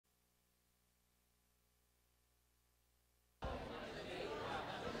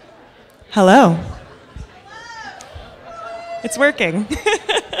Hello. It's working.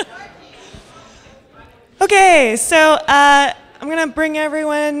 Okay, so I'm going to bring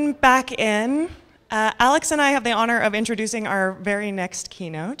everyone back in. Alex and I have the honor of introducing our very next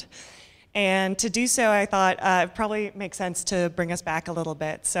keynote. And to do so, I thought it probably makes sense to bring us back a little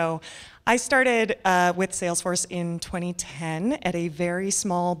bit. So I started with Salesforce in 2010 at a very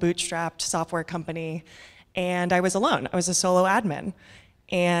small bootstrapped software company, and I was alone. I was a solo admin.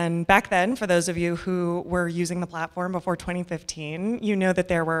 And back then, for those of you who were using the platform before 2015, you know that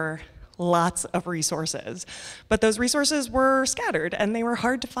there were lots of resources. But those resources were scattered and they were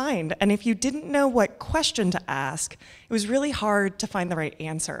hard to find. And if you didn't know what question to ask, it was really hard to find the right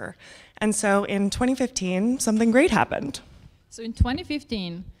answer. And so in 2015, something great happened. So in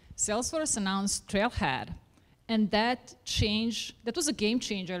 2015, Salesforce announced Trailhead. And that was a game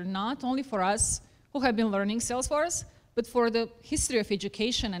changer, not only for us who have been learning Salesforce, but for the history of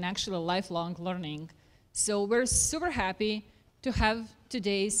education and actually lifelong learning. So we're super happy to have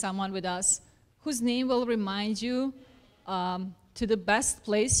today someone with us whose name will remind you to the best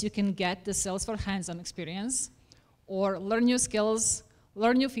place you can get the Salesforce hands-on experience, or learn new skills,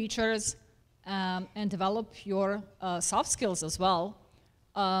 learn new features, and develop your soft skills as well.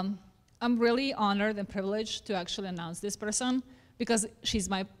 I'm really honored and privileged to actually announce this person because she's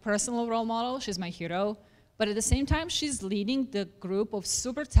my personal role model, she's my hero, but at the same time, she's leading the group of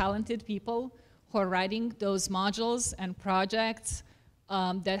super talented people who are writing those modules and projects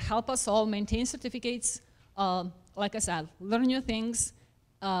that help us all maintain certificates, like I said, learn new things,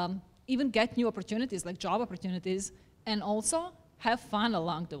 even get new opportunities, like job opportunities, and also have fun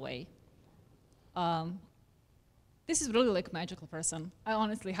along the way. This is really like a magical person. I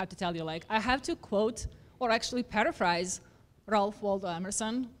honestly have to tell you, like, I have to quote or actually paraphrase Ralph Waldo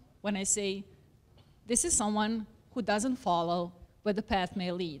Emerson when I say, this is someone who doesn't follow where the path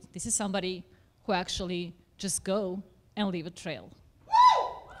may lead. This is somebody who actually just go and leave a trail.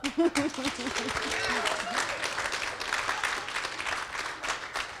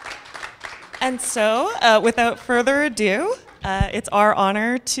 And so, without further ado, it's our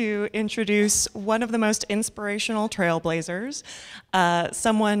honor to introduce one of the most inspirational trailblazers,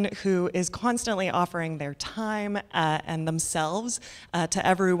 someone who is constantly offering their time and themselves to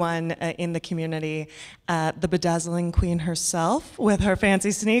everyone in the community, the bedazzling queen herself with her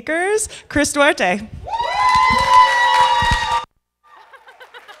fancy sneakers, Chris Duarte.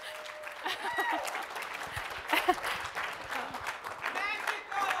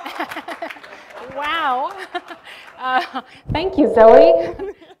 Wow. Thank you, Zoe.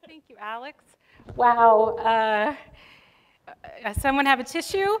 Thank you, Alex. Wow. Someone have a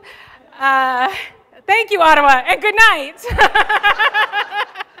tissue? Thank you, Ottawa, and good night.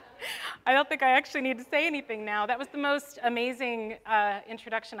 I don't think I actually need to say anything now. That was the most amazing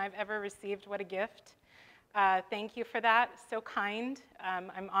introduction I've ever received. What a gift. Thank you for that. So kind.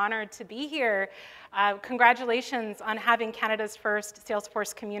 I'm honored to be here. Congratulations on having Canada's first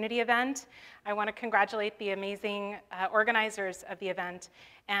Salesforce community event. I want to congratulate the amazing organizers of the event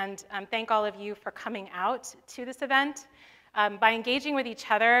and thank all of you for coming out to this event. By engaging with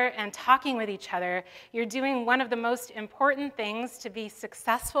each other and talking with each other, you're doing one of the most important things to be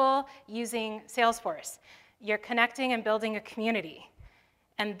successful using Salesforce. You're connecting and building a community.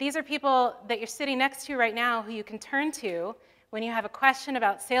 And these are people that you're sitting next to right now who you can turn to when you have a question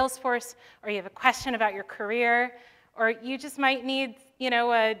about Salesforce, or you have a question about your career, or you just might need,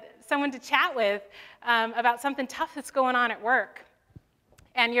 someone to chat with about something tough that's going on at work.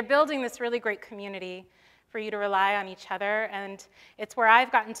 And you're building this really great community for you to rely on each other. And it's where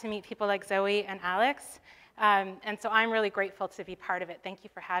I've gotten to meet people like Zoe and Alex. And so I'm really grateful to be part of it. Thank you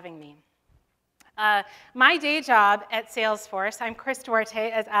for having me. My day job at Salesforce, I'm Chris Duarte,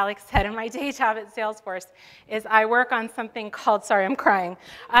 as Alex said, and my day job at Salesforce is I work on something called, sorry, I'm crying.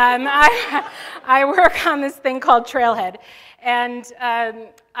 I work on this thing called Trailhead. And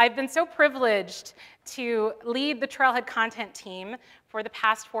I've been so privileged to lead the Trailhead content team for the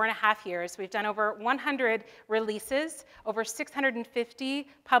past 4.5 years. We've done over 100 releases, over 650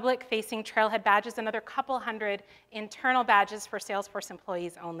 public-facing Trailhead badges, another couple hundred internal badges for Salesforce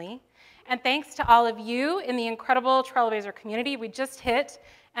employees only. And thanks to all of you in the incredible Trailblazer community, we just hit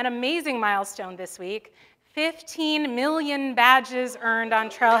an amazing milestone this week, 15 million badges earned on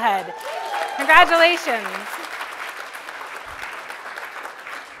Trailhead. Congratulations.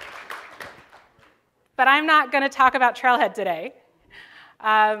 But I'm not going to talk about Trailhead today,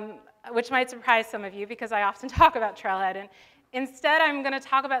 which might surprise some of you because I often talk about Trailhead. And instead, I'm going to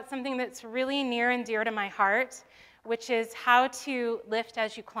talk about something that's really near and dear to my heart, which is how to lift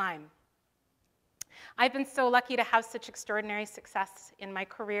as you climb. I've been so lucky to have such extraordinary success in my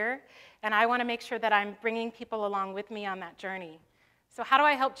career, and I want to make sure that I'm bringing people along with me on that journey. So how do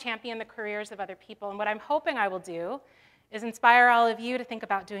I help champion the careers of other people? And what I'm hoping I will do is inspire all of you to think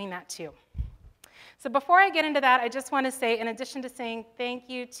about doing that too. So before I get into that, I just want to say, in addition to saying thank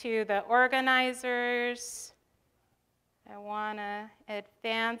you to the organizers, I want to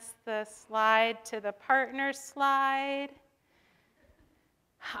advance the slide to the partner slide.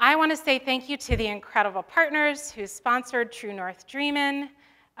 I want to say thank you to the incredible partners who sponsored True North Dreamin'.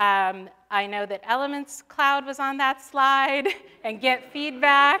 I know that Elements Cloud was on that slide, and Get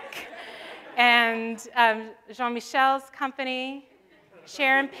Feedback, and Jean-Michel's company,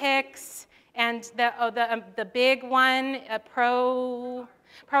 Sharon Picks, and the big one, Provar.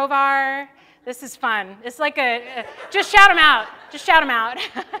 This is fun. It's like just shout them out. Just shout them out.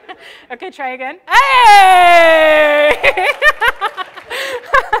 Okay, try again. Hey!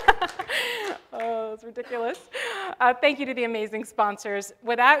 Oh, it's ridiculous. Thank you to the amazing sponsors.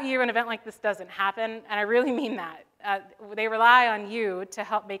 Without you, an event like this doesn't happen, and I really mean that. They rely on you to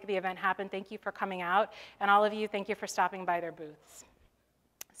help make the event happen. Thank you for coming out, and all of you, thank you for stopping by their booths.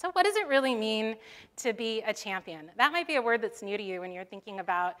 So what does it really mean to be a champion? That might be a word that's new to you when you're thinking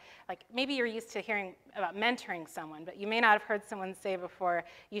about, like, maybe you're used to hearing about mentoring someone, but you may not have heard someone say before,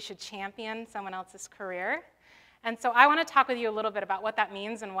 you should champion someone else's career. And so I want to talk with you a little bit about what that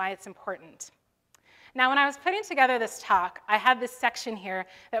means and why it's important. Now, when I was putting together this talk, I had this section here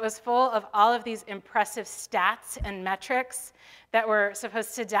that was full of all of these impressive stats and metrics that were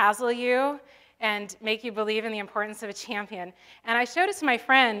supposed to dazzle you and make you believe in the importance of a champion. And I showed it to my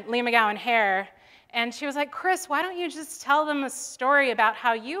friend, Lee McGowan-Hare, and she was like, Chris, why don't you just tell them a story about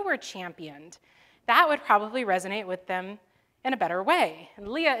how you were championed? That would probably resonate with them in a better way. And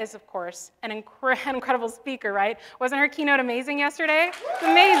Leah is, of course, an incredible speaker, right? Wasn't her keynote amazing yesterday? It's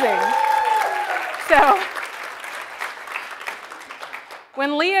amazing. So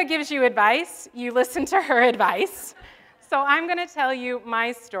when Leah gives you advice, you listen to her advice. So I'm going to tell you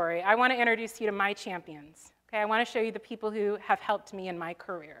my story. I want to introduce you to my champions. Okay, I want to show you the people who have helped me in my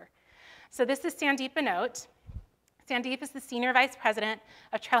career. So this is Sandeep Keynote. Sandeep is the Senior Vice President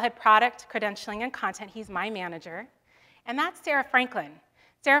of Trailhead Product, Credentialing, and Content. He's my manager. And that's Sarah Franklin.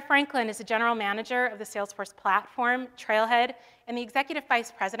 Sarah Franklin is the General Manager of the Salesforce Platform, Trailhead, and the Executive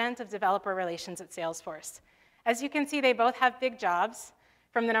Vice President of Developer Relations at Salesforce. As you can see, they both have big jobs.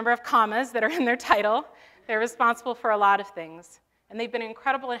 From the number of commas that are in their title, they're responsible for a lot of things. And they've been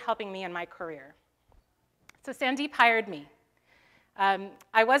incredible in helping me in my career. So Sandeep hired me.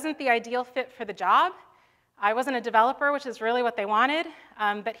 I wasn't the ideal fit for the job. I wasn't a developer, which is really what they wanted.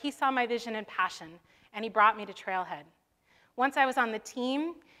 But he saw my vision and passion, and he brought me to Trailhead. Once I was on the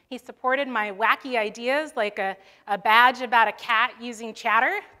team, he supported my wacky ideas, like a badge about a cat using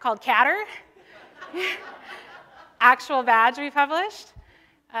chatter called Catter. Actual badge we published.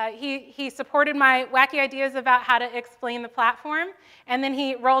 He supported my wacky ideas about how to explain the platform, and then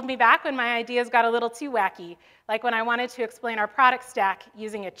he rolled me back when my ideas got a little too wacky, like when I wanted to explain our product stack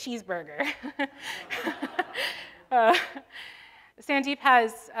using a cheeseburger. Sandeep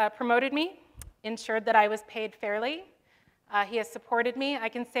has promoted me, ensured that I was paid fairly. He has supported me. I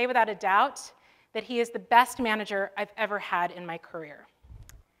can say without a doubt that he is the best manager I've ever had in my career.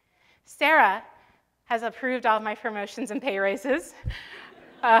 Sarah has approved all of my promotions and pay raises.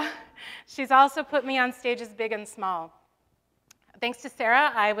 She's also put me on stages big and small. Thanks to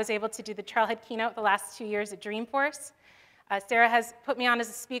Sarah, I was able to do the Trailhead Keynote the last 2 years at Dreamforce. Sarah has put me on as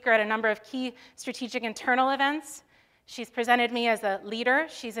a speaker at a number of key strategic internal events. She's presented me as a leader.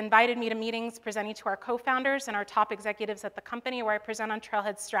 She's invited me to meetings presenting to our co-founders and our top executives at the company where I present on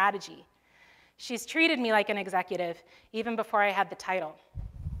Trailhead's strategy. She's treated me like an executive even before I had the title.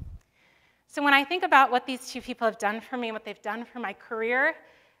 So when I think about what these two people have done for me and what they've done for my career,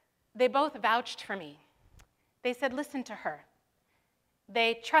 they both vouched for me. They said, listen to her.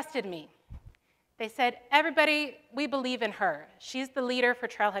 They trusted me. They said, everybody, we believe in her. She's the leader for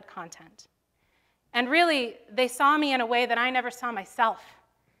Trailhead content. And really, they saw me in a way that I never saw myself.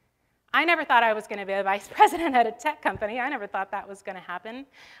 I never thought I was going to be a vice president at a tech company. I never thought that was going to happen.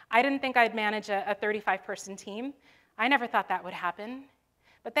 I didn't think I'd manage a 35-person team. I never thought that would happen.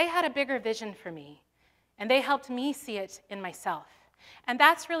 But they had a bigger vision for me, and they helped me see it in myself. And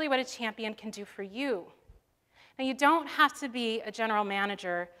that's really what a champion can do for you. Now, you don't have to be a general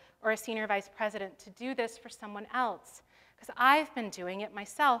manager or a senior vice president to do this for someone else, because I've been doing it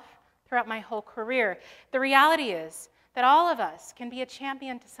myself throughout my whole career. The reality is that all of us can be a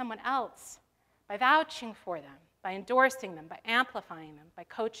champion to someone else by vouching for them, by endorsing them, by amplifying them, by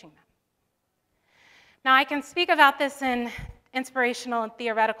coaching them. Now, I can speak about this in inspirational and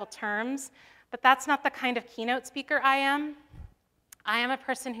theoretical terms, But that's not the kind of keynote speaker I am. I am a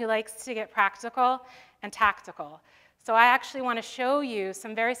person who likes to get practical and tactical. So I actually want to show you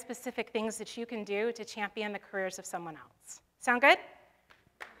some very specific things that you can do to champion the careers of someone else. Sound good?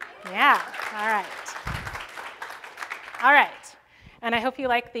 Yeah, all right. All right, and I hope you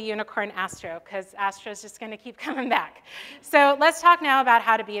like the unicorn Astro, because Astro's just going to keep coming back. So let's talk now about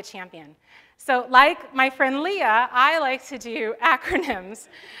how to be a champion. So like my friend Leah, I like to do acronyms,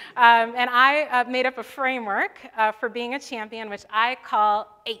 and I made up a framework for being a champion, which I call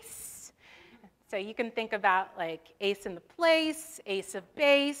ACE. So you can think about like ace in the place, ace of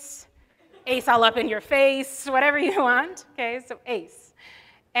base, ace all up in your face, whatever you want. Okay, so ACE.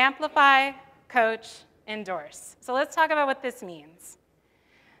 Amplify, coach, endorse. So let's talk about what this means.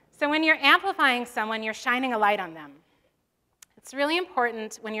 So when you're amplifying someone, you're shining a light on them. It's really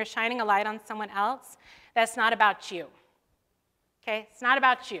important when you're shining a light on someone else that it's not about you. Okay? It's not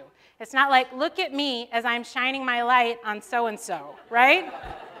about you. It's not like, look at me as I'm shining my light on so-and-so, right?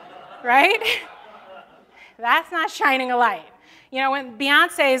 Right? That's not shining a light. You know, when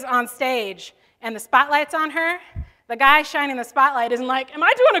Beyonce is on stage and the spotlight's on her, the guy shining the spotlight isn't like, am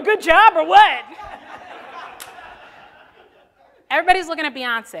I doing a good job or what? Everybody's looking at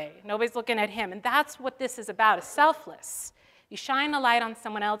Beyonce. Nobody's looking at him. And that's what this is about, is selfless. You shine a light on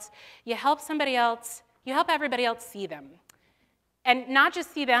someone else. You help somebody else. You help everybody else see them. And not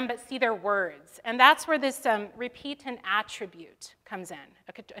just see them, but see their words. And that's where this repeat and attribute comes in.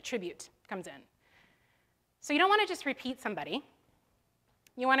 Attribute comes in. So you don't want to just repeat somebody.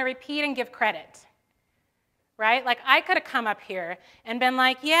 You want to repeat and give credit. Right? Like I could have come up here and been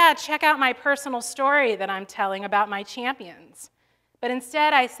like, yeah, check out my personal story that I'm telling about my champions. But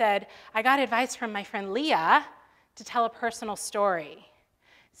instead I said, I got advice from my friend Leah to tell a personal story.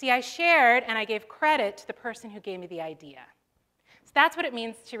 See, I shared and I gave credit to the person who gave me the idea. So that's what it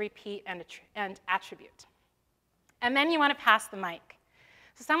means to repeat and attribute. And then you want to pass the mic.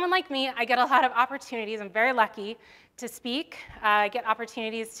 So someone like me, I get a lot of opportunities. I'm very lucky to speak. I get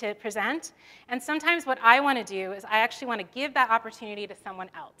opportunities to present. And sometimes what I want to do is I actually want to give that opportunity to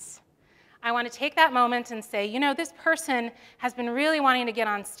someone else. I want to take that moment and say, you know, this person has been really wanting to get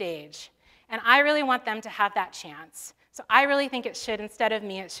on stage, and I really want them to have that chance. So I really think it should, instead of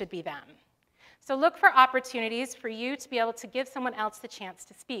me, it should be them. So look for opportunities for you to be able to give someone else the chance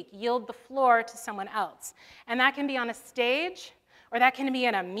to speak. Yield the floor to someone else. And that can be on a stage, or that can be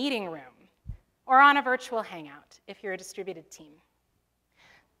in a meeting room, or on a virtual hangout if you're a distributed team.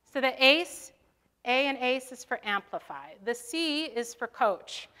 So the ACE, A and ACE is for amplify. The C is for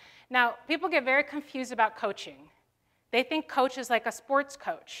coach. Now, people get very confused about coaching. They think coach is like a sports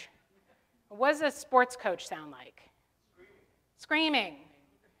coach. What does a sports coach sound like? Screaming.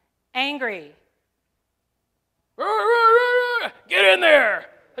 Angry. Get in there.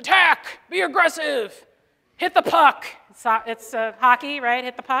 Attack. Be aggressive. Hit the puck. It's hockey, right?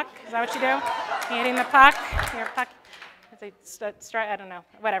 Hit the puck. Is that what you do? Hitting the puck. Your puck. I don't know.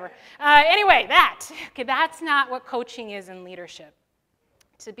 Whatever. Anyway, that's not what coaching is in leadership.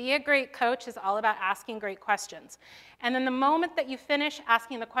 To be a great coach is all about asking great questions. And then the moment that you finish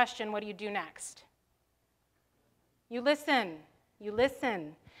asking the question, what do you do next? You listen. You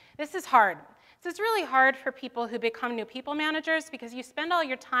listen. This is hard. This is really hard for people who become new people managers because you spend all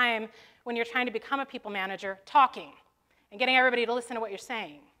your time when you're trying to become a people manager talking and getting everybody to listen to what you're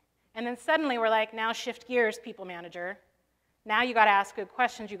saying. And then suddenly we're like, now shift gears, people manager. Now you got to ask good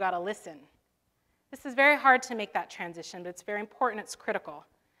questions. You got to listen. This is very hard to make that transition, but it's very important. It's critical.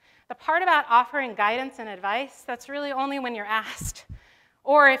 The part about offering guidance and advice, that's really only when you're asked.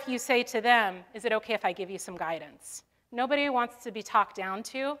 Or if you say to them, is it okay if I give you some guidance? Nobody wants to be talked down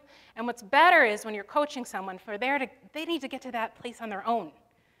to. And what's better is when you're coaching someone, they need to get to that place on their own.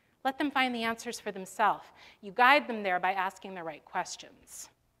 Let them find the answers for themselves. You guide them there by asking the right questions.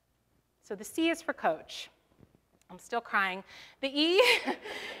 So the C is for coach. I'm still crying. The E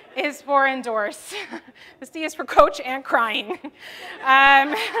is for endorse. The C is for coach and crying.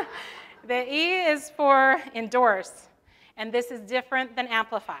 The E is for endorse. And this is different than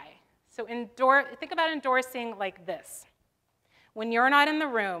amplify. So think about endorsing like this. When you're not in the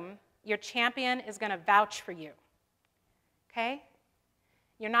room, your champion is going to vouch for you. Okay?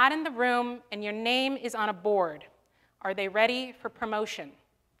 You're not in the room and your name is on a board. Are they ready for promotion?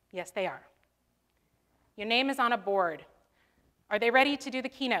 Yes, they are. Your name is on a board. Are they ready to do the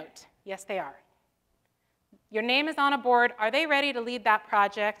keynote? Yes, they are. Your name is on a board. Are they ready to lead that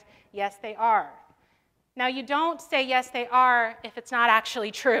project? Yes, they are. Now, you don't say yes, they are if it's not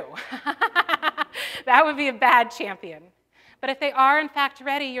actually true. That would be a bad champion. But if they are, in fact,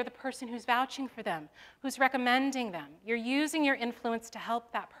 ready, you're the person who's vouching for them, who's recommending them. You're using your influence to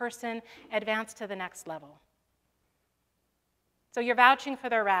help that person advance to the next level. So you're vouching for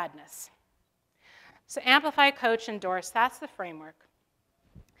their radness. So amplify, coach, endorse, that's the framework.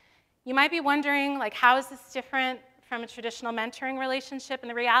 You might be wondering, like, how is this different from a traditional mentoring relationship?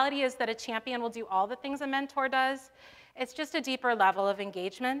 And the reality is that a champion will do all the things a mentor does. It's just a deeper level of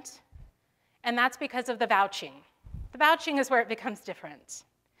engagement. And that's because of the vouching. The vouching is where it becomes different.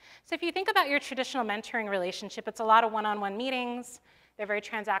 So if you think about your traditional mentoring relationship, it's a lot of one-on-one meetings. They're very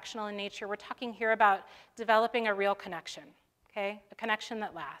transactional in nature. We're talking here about developing a real connection, okay? A connection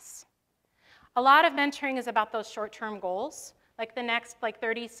that lasts. A lot of mentoring is about those short-term goals, like the next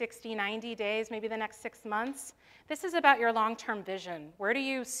 30, 60, 90 days, maybe the next 6 months. This is about your long-term vision. Where do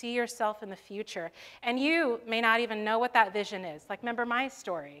you see yourself in the future? And you may not even know what that vision is. Like, remember my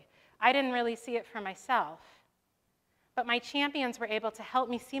story. I didn't really see it for myself. But my champions were able to help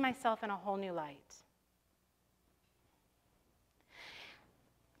me see myself in a whole new light.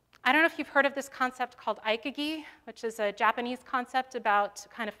 I don't know if you've heard of this concept called ikigai, which is a Japanese concept about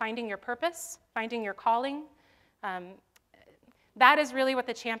kind of finding your purpose, finding your calling. That is really what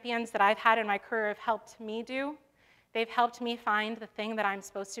the champions that I've had in my career have helped me do. They've helped me find the thing that I'm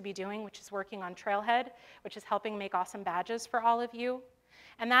supposed to be doing, which is working on Trailhead, which is helping make awesome badges for all of you.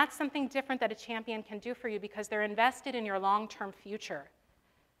 And that's something different that a champion can do for you because they're invested in your long-term future.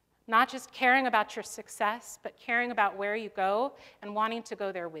 Not just caring about your success, but caring about where you go and wanting to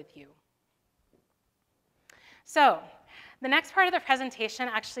go there with you. So, the next part of the presentation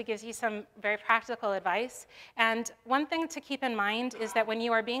actually gives you some very practical advice. And one thing to keep in mind is that when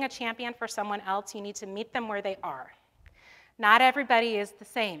you are being a champion for someone else, you need to meet them where they are. Not everybody is the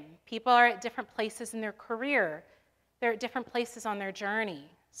same. People are at different places in their career. They're at different places on their journey.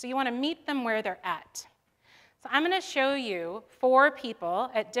 So you want to meet them where they're at. So I'm going to show you 4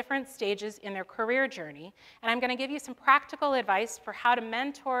 people at different stages in their career journey, and I'm going to give you some practical advice for how to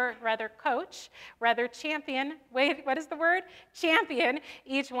mentor, rather coach, rather champion, wait, what is the word? Champion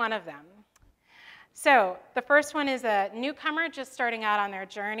each one of them. So the first one is a newcomer just starting out on their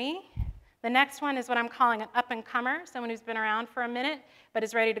journey. The next one is what I'm calling an up-and-comer, someone who's been around for a minute but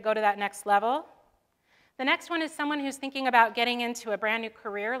is ready to go to that next level. The next one is someone who's thinking about getting into a brand new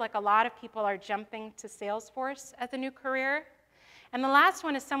career, like a lot of people are jumping to Salesforce as a new career. And the last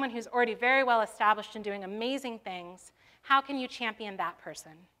one is someone who's already very well established and doing amazing things. How can you champion that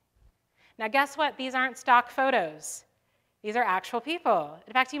person? Now guess what? These aren't stock photos. These are actual people.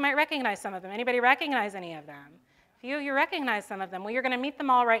 In fact, you might recognize some of them. Anybody recognize any of them? If you recognize some of them. Well, you're going to meet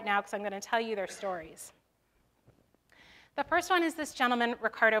them all right now because I'm going to tell you their stories. The first one is this gentleman,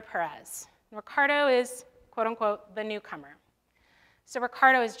 Ricardo Perez. Ricardo is, quote unquote, the newcomer. So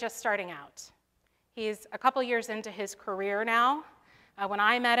Ricardo is just starting out. He's a couple years into his career now. When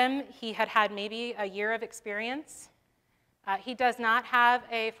I met him, he had had maybe a year of experience. He does not have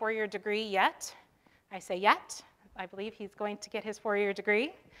a 4-year degree yet. I say yet. I believe he's going to get his 4-year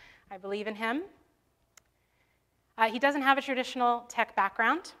degree. I believe in him. He doesn't have a traditional tech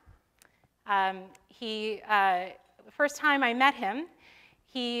background. The first time I met him,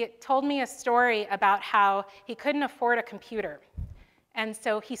 he told me a story about how he couldn't afford a computer. And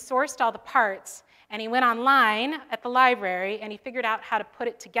so he sourced all the parts, and he went online at the library, and he figured out how to put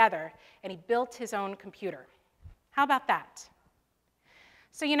it together, and he built his own computer. How about that?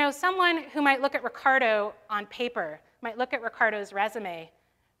 So, you know, someone who might look at Ricardo on paper, might look at Ricardo's resume,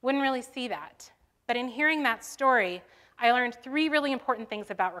 wouldn't really see that. But in hearing that story, I learned 3 really important things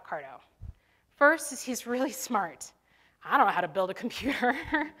about Ricardo. First is he's really smart. I don't know how to build a computer.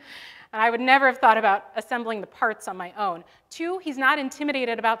 And I would never have thought about assembling the parts on my own. 2, he's not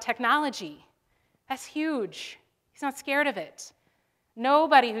intimidated about technology. That's huge. He's not scared of it.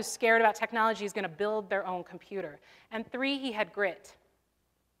 Nobody who's scared about technology is going to build their own computer. And 3, he had grit.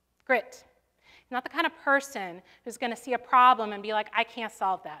 Grit. He's not the kind of person who's going to see a problem and be like, I can't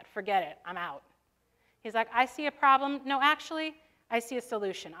solve that. Forget it. I'm out. He's like, I see a problem. No, actually, I see a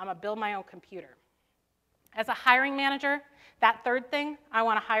solution. I'm going to build my own computer. As a hiring manager, that 3rd thing, I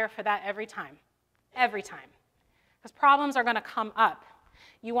want to hire for that every time. Every time. Because problems are going to come up.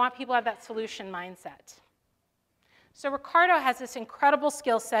 You want people to have that solution mindset. So Ricardo has this incredible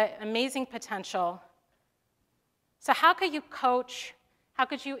skill set, amazing potential. So how could you coach? How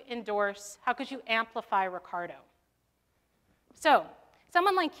could you endorse? How could you amplify Ricardo? So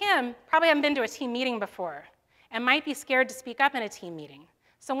someone like him probably hasn't been to a team meeting before and might be scared to speak up in a team meeting.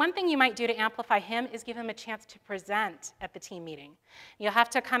 So one thing you might do to amplify him is give him a chance to present at the team meeting. You'll have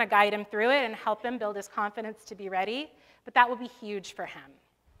to kind of guide him through it and help him build his confidence to be ready, but that will be huge for him.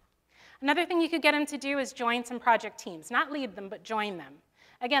 Another thing you could get him to do is join some project teams. Not lead them, but join them.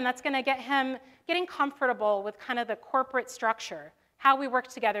 Again, that's going to get him getting comfortable with kind of the corporate structure, how we work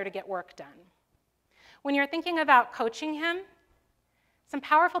together to get work done. When you're thinking about coaching him, some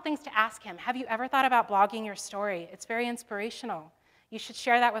powerful things to ask him. Have you ever thought about blogging your story? It's very inspirational. You should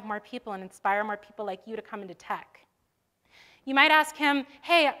share that with more people and inspire more people like you to come into tech. You might ask him,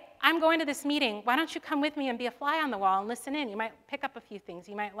 hey, I'm going to this meeting. Why don't you come with me and be a fly on the wall and listen in? You might pick up a few things.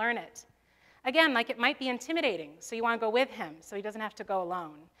 You might learn it. Again, like it might be intimidating, so you want to go with him so he doesn't have to go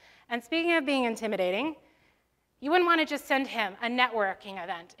alone. And speaking of being intimidating, you wouldn't want to just send him a networking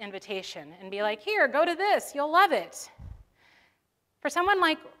event invitation and be like, here, go to this, you'll love it. For someone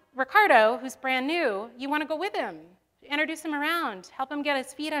like Ricardo, who's brand new, you want to go with him, introduce him around, help him get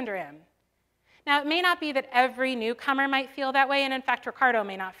his feet under him. Now, it may not be that every newcomer might feel that way, and in fact, Ricardo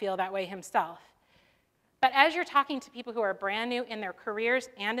may not feel that way himself. But as you're talking to people who are brand new in their careers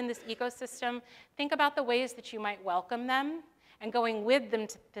and in this ecosystem, think about the ways that you might welcome them, and going with them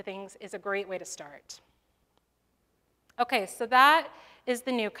to things is a great way to start. Okay, so that is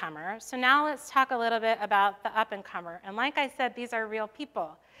the newcomer. So now let's talk a little bit about the up-and-comer. And like I said, these are real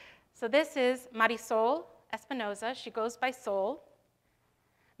people. So this is Marisol Espinoza. She goes by Sol.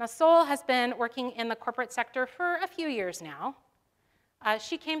 Now, Sol has been working in the corporate sector for a few years now.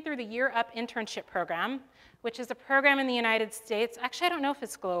 She came through the Year Up internship program, which is a program in the United States. Actually, I don't know if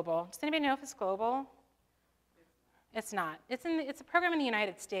it's global. Does anybody know if it's global? It's not. It's a program in the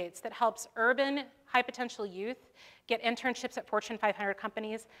United States that helps urban, high-potential youth get internships at Fortune 500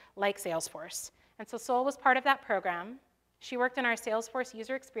 companies like Salesforce. And so Sol was part of that program. She worked in our Salesforce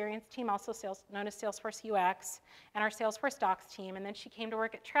user experience team, also known as Salesforce UX, and our Salesforce Docs team. And then she came to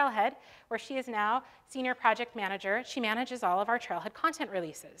work at Trailhead, where she is now senior project manager. She manages all of our Trailhead content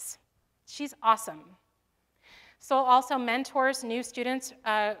releases. She's awesome. Sol also mentors new students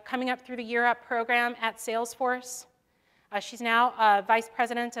coming up through the Year Up program at Salesforce. She's now vice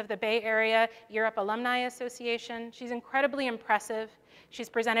president of the Bay Area Year Up Alumni Association. She's incredibly impressive. She's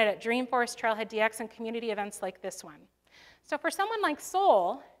presented at Dreamforce, Trailhead DX, and community events like this one. So for someone like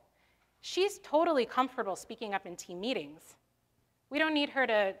Sol, she's totally comfortable speaking up in team meetings. We don't need her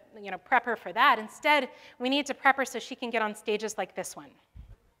to prep her for that. Instead, we need to prep her so she can get on stages like this one.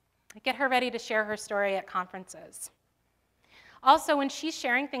 Get her ready to share her story at conferences. Also, when she's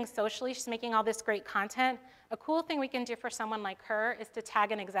sharing things socially, she's making all this great content, a cool thing we can do for someone like her is to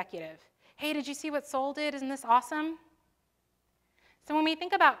tag an executive. Hey, did you see what Sol did? Isn't this awesome? So when we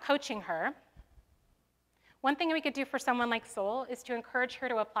think about coaching her, one thing we could do for someone like Sol is to encourage her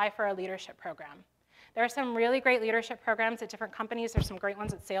to apply for a leadership program. There are some really great leadership programs at different companies. There's some great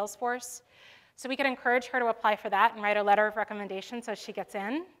ones at Salesforce. So we could encourage her to apply for that and write a letter of recommendation so she gets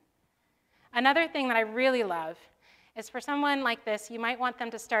in. Another thing that I really love is for someone like this, you might want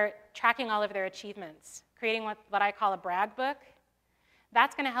them to start tracking all of their achievements, creating what I call a brag book.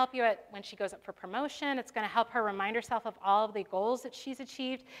 That's going to help you when she goes up for promotion. It's going to help her remind herself of all of the goals that she's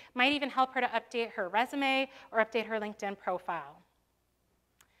achieved. Might even help her to update her resume or update her LinkedIn profile.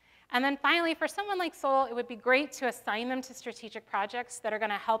 And then finally, for someone like Sol, it would be great to assign them to strategic projects that are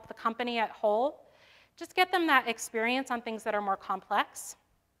going to help the company at whole. Just get them that experience on things that are more complex.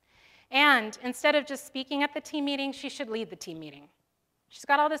 And instead of just speaking at the team meeting, she should lead the team meeting. She's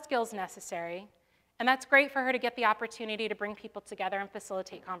got all the skills necessary. And that's great for her to get the opportunity to bring people together and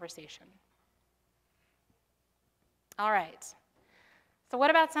facilitate conversation. All right. So what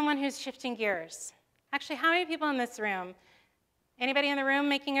about someone who's shifting gears? Actually, how many people in this room? Anybody in the room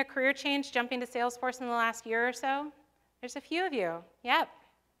making a career change, jumping to Salesforce in the last year or so? There's a few of you. Yep.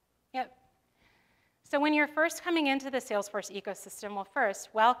 So when you're first coming into the Salesforce ecosystem, well, first,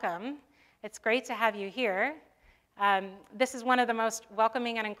 welcome. It's great to have you here. This is one of the most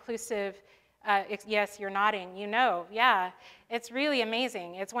welcoming and inclusive yes, you're nodding. You know, yeah. It's really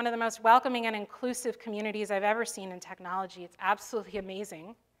amazing. It's one of the most welcoming and inclusive communities I've ever seen in technology. It's absolutely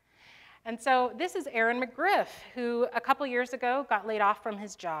amazing. And so this is Aaron McGriff, who a couple years ago got laid off from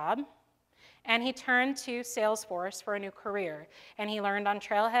his job, and he turned to Salesforce for a new career. And he learned on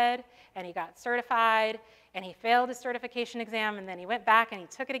Trailhead, and he got certified, and he failed his certification exam, and then he went back and he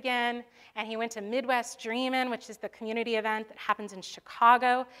took it again, and he went to Midwest Dreamin', which is the community event that happens in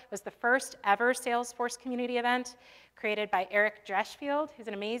Chicago. It was the first ever Salesforce community event created by Eric Dreschfield, who's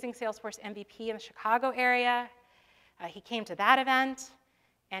an amazing Salesforce MVP in the Chicago area. He came to that event,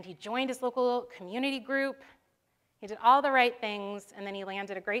 and he joined his local community group. He did all the right things, and then he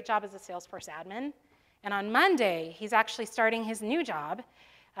landed a great job as a Salesforce admin. And on Monday, he's actually starting his new job.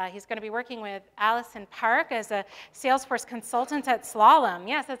 He's going to be working with Allison Park as a Salesforce consultant at Slalom.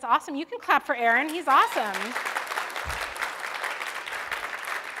 Yes, that's awesome. You can clap for Aaron. He's awesome.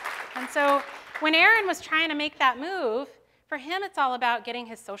 And so when Aaron was trying to make that move, for him it's all about getting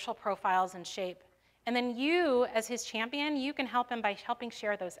his social profiles in shape. And then you, as his champion, you can help him by helping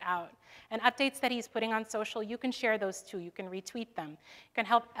share those out. And updates that he's putting on social, you can share those too. You can retweet them. You can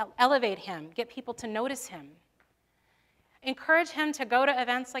help elevate him, get people to notice him. Encourage him to go to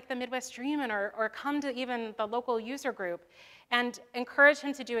events like the Midwest Dreamin' or come to even the local user group, and encourage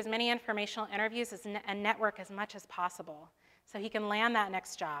him to do as many informational interviews and network as much as possible so he can land that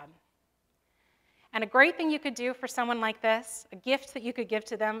next job. And a great thing you could do for someone like this, a gift that you could give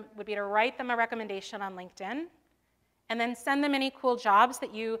to them, would be to write them a recommendation on LinkedIn and then send them any cool jobs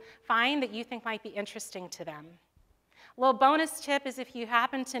that you find that you think might be interesting to them. A little bonus tip is if you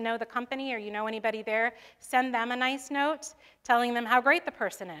happen to know the company or you know anybody there, send them a nice note telling them how great the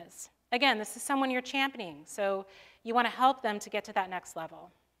person is. Again, this is someone you're championing, so you want to help them to get to that next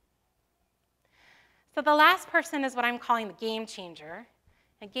level. So the last person is what I'm calling the game changer.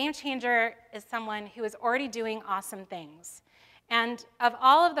 A game changer is someone who is already doing awesome things. And of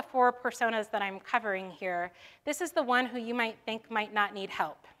all of the 4 personas that I'm covering here, this is the one who you might think might not need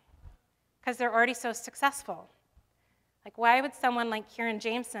help because they're already so successful. Like, why would someone like Kieran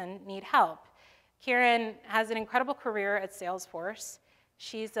Jameson need help? Kieran has an incredible career at Salesforce.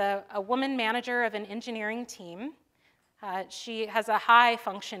 She's a woman manager of an engineering team. She has a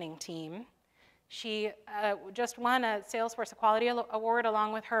high-functioning team. She just won a Salesforce Equality Award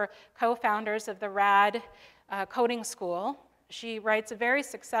along with her co-founders of the RAD coding school. She writes a very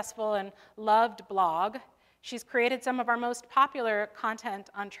successful and loved blog. She's created some of our most popular content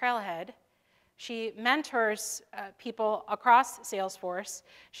on Trailhead. She mentors people across Salesforce.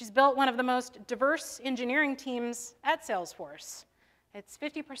 She's built one of the most diverse engineering teams at Salesforce. It's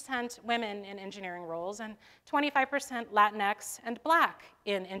 50% women in engineering roles and 25% Latinx and Black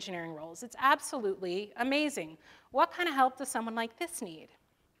in engineering roles. It's absolutely amazing. What kind of help does someone like this need?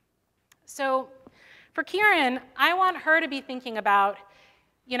 So for Kieran, I want her to be thinking about,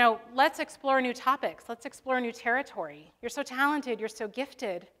 you know, let's explore new topics. Let's explore new territory. You're so talented. You're so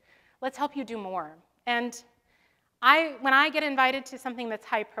gifted. Let's help you do more. And when I get invited to something that's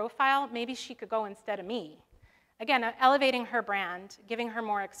high profile, maybe she could go instead of me. Again, elevating her brand, giving her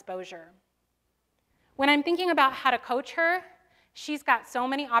more exposure. When I'm thinking about how to coach her, she's got so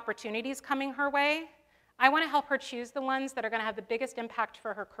many opportunities coming her way. I want to help her choose the ones that are going to have the biggest impact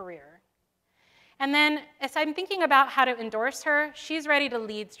for her career. And then as I'm thinking about how to endorse her, she's ready to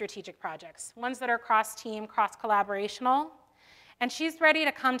lead strategic projects, ones that are cross-team, cross-collaborational. And she's ready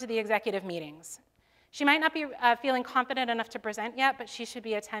to come to the executive meetings. She might not be feeling confident enough to present yet, but she should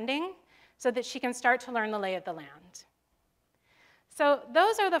be attending so that she can start to learn the lay of the land. So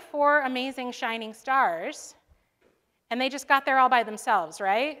those are the 4 amazing shining stars, and they just got there all by themselves,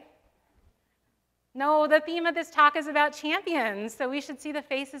 right? No, the theme of this talk is about champions, so we should see the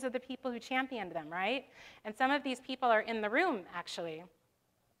faces of the people who championed them, right? And some of these people are in the room, actually.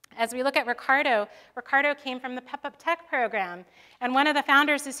 As we look at Ricardo, Ricardo came from the Pep Up Tech program, and one of the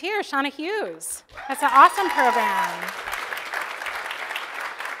founders is here, Shauna Hughes. That's an awesome program.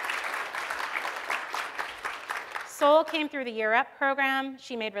 Sol came through the Year Up program.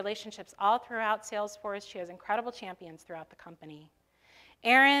 She made relationships all throughout Salesforce. She has incredible champions throughout the company.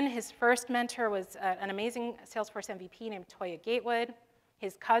 Aaron, his first mentor, was an amazing Salesforce MVP named Toya Gatewood.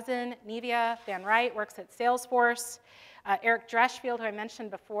 His cousin, Nevia Van Wright, works at Salesforce. Eric Dreschfield, who I mentioned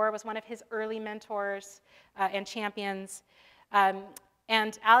before, was one of his early mentors and champions.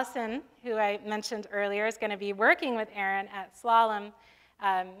 And Allison, who I mentioned earlier, is going to be working with Aaron at Slalom.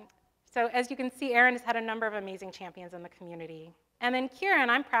 So as you can see, Aaron has had a number of amazing champions in the community. And then Kieran,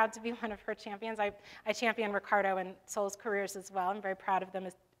 I'm proud to be one of her champions. I champion Ricardo and Sol's careers as well. I'm very proud of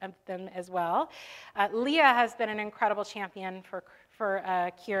them as well. Leah has been an incredible champion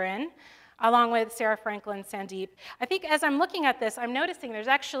for Kieran, along with Sarah Franklin, Sandeep. I think as I'm looking at this, I'm noticing there's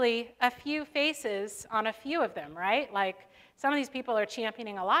actually a few faces on a few of them, right? Like some of these people are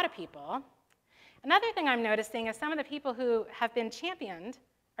championing a lot of people. Another thing I'm noticing is some of the people who have been championed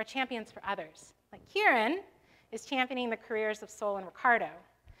are champions for others. Like Kieran is championing the careers of Sol and Ricardo.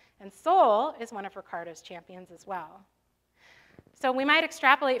 And Sol is one of Ricardo's champions as well. So we might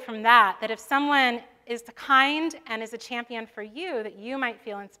extrapolate from that if someone is kind and is a champion for you, that you might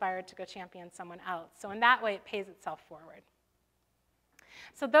feel inspired to go champion someone else. So in that way, it pays itself forward.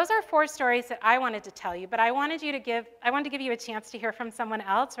 So those are 4 stories that I wanted to tell you, but I wanted to give you a chance to hear from someone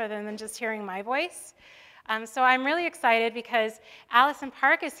else rather than just hearing my voice. So I'm really excited because Allison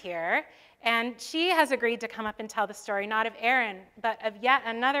Park is here, and she has agreed to come up and tell the story, not of Aaron, but of yet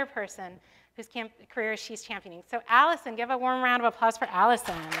another person whose career she's championing. So Allison, give a warm round of applause for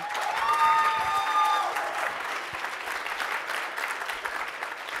Allison.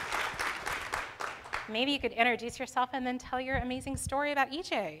 maybe you could introduce yourself and then tell your amazing story about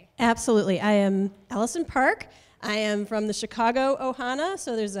EJ. Absolutely. I am Allison Park. I am from the Chicago Ohana,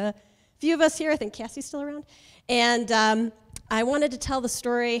 so there's a few of us here. I think Cassie's still around. And I wanted to tell the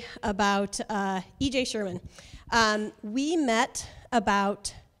story about EJ Sherman. We met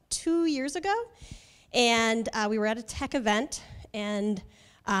about 2 years ago, and we were at a tech event, and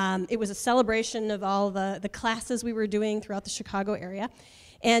it was a celebration of all the classes we were doing throughout the Chicago area.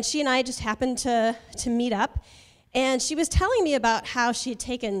 And she and I just happened to meet up, and she was telling me about how she had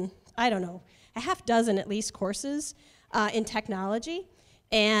taken, I don't know, a half dozen at least courses in technology.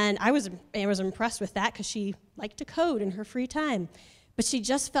 And I was impressed with that because she liked to code in her free time. But she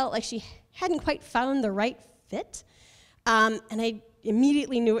just felt like she hadn't quite found the right fit. And I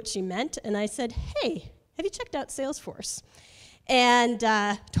immediately knew what she meant, and I said, hey, have you checked out Salesforce? And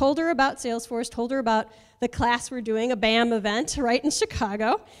told her about Salesforce, told her about the class we're doing, a BAM event right in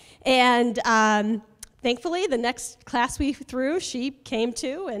Chicago. And thankfully, the next class we threw, she came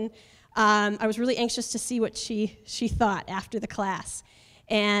to, and I was really anxious to see what she thought after the class.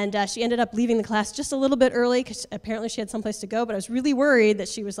 And she ended up leaving the class just a little bit early because apparently she had someplace to go, but I was really worried that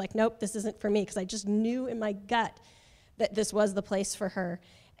she was like, nope, this isn't for me, because I just knew in my gut that this was the place for her.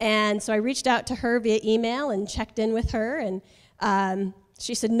 And so I reached out to her via email and checked in with her, and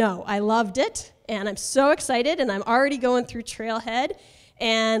she said, no, I loved it, and I'm so excited, and I'm already going through Trailhead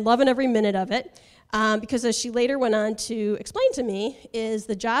and loving every minute of it. Because as she later went on to explain to me, is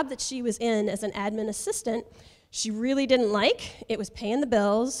the job that she was in as an admin assistant, she really didn't like. It was paying the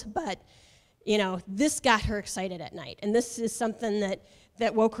bills, but you know, this got her excited at night. And this is something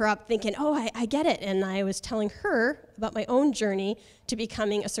that woke her up thinking, oh, I get it. And I was telling her about my own journey to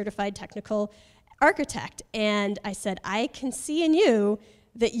becoming a certified technical architect. And I said, I can see in you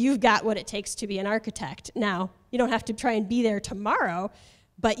that you've got what it takes to be an architect. Now, you don't have to try and be there tomorrow,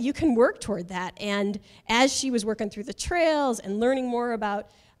 but you can work toward that. And as she was working through the trails and learning more about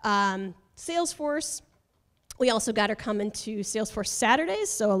Salesforce, we also got her coming to Salesforce Saturdays,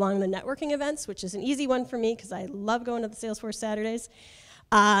 so along the networking events, which is an easy one for me because I love going to the Salesforce Saturdays.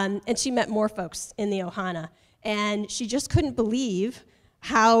 And she met more folks in the Ohana. And she just couldn't believe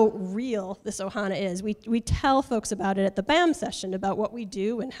how real this Ohana is. We tell folks about it at the BAM session, about what we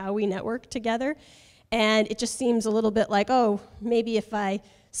do and how we network together. And it just seems a little bit like, oh, maybe if I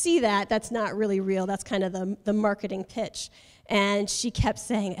see that, that's not really real. That's kind of the marketing pitch. And she kept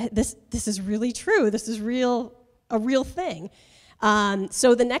saying, this is really true. This is a real thing.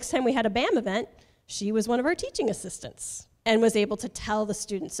 So the next time we had a BAM event, she was one of our teaching assistants and was able to tell the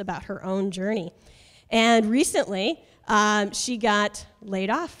students about her own journey. And recently, she got laid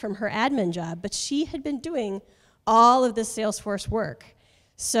off from her admin job, but she had been doing all of this Salesforce work.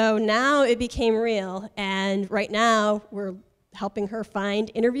 So now it became real, and right now we're helping her find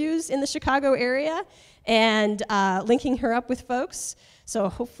interviews in the Chicago area and linking her up with folks. So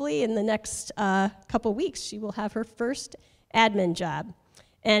hopefully in the next couple weeks, she will have her first admin job.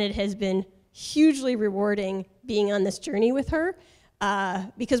 And it has been hugely rewarding being on this journey with her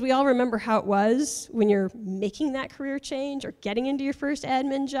because we all remember how it was when you're making that career change or getting into your first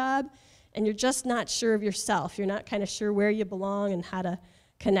admin job, and you're just not sure of yourself. You're not kind of sure where you belong and how to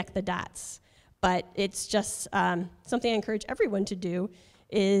connect the dots. But it's just something I encourage everyone to do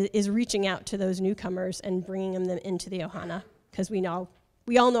is reaching out to those newcomers and bringing them into the Ohana, because we all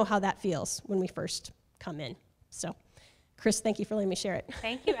know how that feels when we first come in. So, Chris, thank you for letting me share it.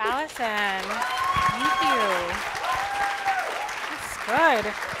 Thank you, Allison. Thank you. That's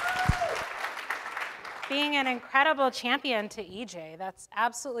good. Being an incredible champion to EJ, that's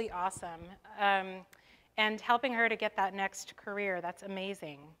absolutely awesome. And helping her to get that next career, that's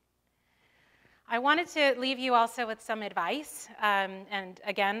amazing. I wanted to leave you also with some advice, and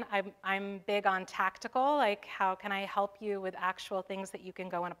again, I'm big on tactical, like how can I help you with actual things that you can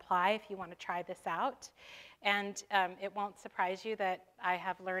go and apply if you want to try this out. And it won't surprise you that I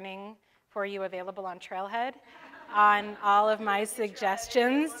have learning for you available on Trailhead on all of my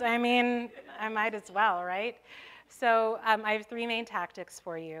suggestions. I mean, I might as well, right? So I have 3 main tactics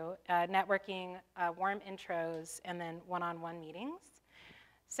for you: networking, warm intros, and then one-on-one meetings.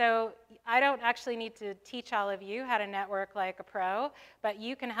 So I don't actually need to teach all of you how to network like a pro, but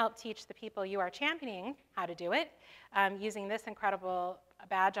you can help teach the people you are championing how to do it using this incredible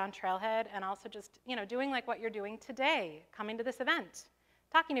badge on Trailhead, and also just doing like what you're doing today, coming to this event,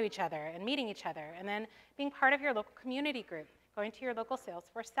 talking to each other and meeting each other, and then being part of your local community group, going to your local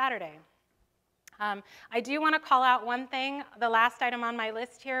Salesforce Saturday. I do want to call out one thing, the last item on my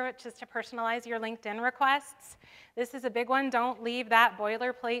list here, which is to personalize your LinkedIn requests. This is a big one. Don't leave that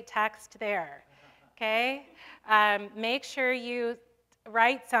boilerplate text there, okay? Make sure you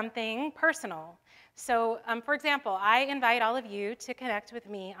write something personal. So for example, I invite all of you to connect with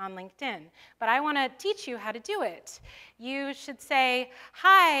me on LinkedIn, but I want to teach you how to do it. You should say,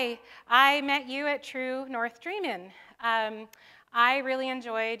 hi, I met you at True North Dreamin'. I really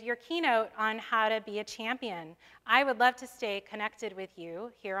enjoyed your keynote on how to be a champion. I would love to stay connected with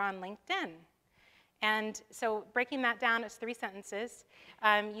you here on LinkedIn. And so breaking that down as 3 sentences,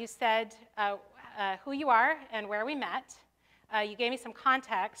 you said who you are and where we met. You gave me some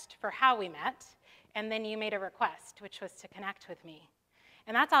context for how we met. And then you made a request, which was to connect with me.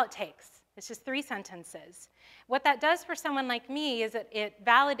 And that's all it takes. It's just 3 sentences. What that does for someone like me is that it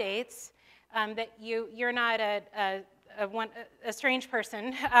validates that you're not a strange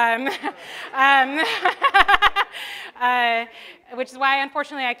person, which is why,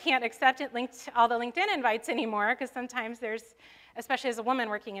 unfortunately, I can't accept all the LinkedIn invites anymore, because sometimes there's, especially as a woman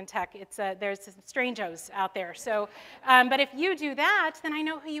working in tech, there's some strangos out there. So, but if you do that, then I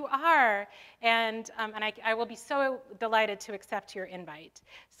know who you are, and I will be so delighted to accept your invite.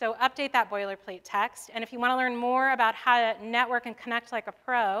 So update that boilerplate text, and if you want to learn more about how to network and connect like a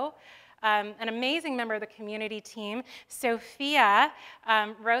pro, an amazing member of the community team, Sophia,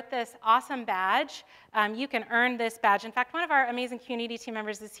 wrote this awesome badge. You can earn this badge. In fact, one of our amazing community team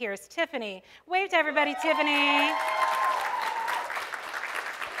members is here, is Tiffany. Wave to everybody, Tiffany.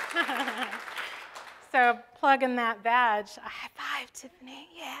 So plug in that badge. A high five, Tiffany,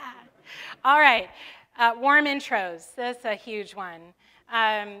 yeah. All right, warm intros. This is a huge one.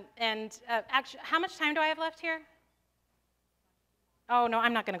 Actually, how much time do I have left here? Oh, no,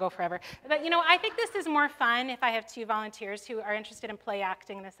 I'm not going to go forever. But, you know, I think this is more fun if I have 2 volunteers who are interested in play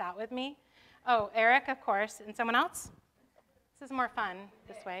acting this out with me. Oh, Eric, of course. And someone else? This is more fun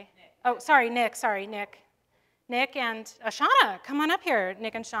this way. Oh, sorry, Nick. Nick and Shauna, come on up here,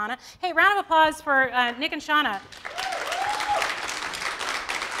 Nick and Shauna. Hey, round of applause for Nick and Shauna.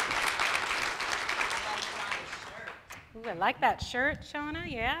 Ooh, I like that shirt, Shauna,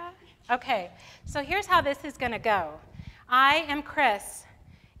 yeah? Okay, so here's how this is gonna go. I am Chris,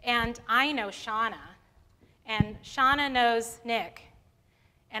 and I know Shauna, and Shauna knows Nick,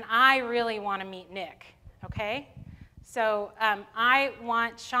 and I really wanna meet Nick, okay? So I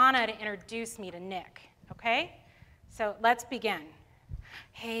want Shauna to introduce me to Nick, okay? So let's begin.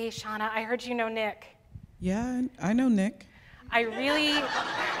 Hey, Shauna, I heard you know Nick. Yeah, I know Nick. I really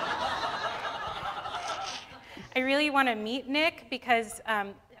want to meet Nick because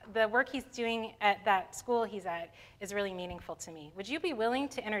the work he's doing at that school he's at is really meaningful to me. Would you be willing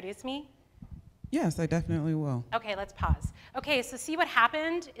to introduce me? Yes, I definitely will. Okay, let's pause. Okay, so see what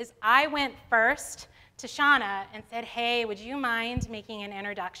happened is I went first to Shauna and said, hey, would you mind making an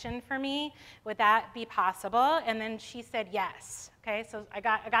introduction for me? Would that be possible? And then she said yes. Okay, so I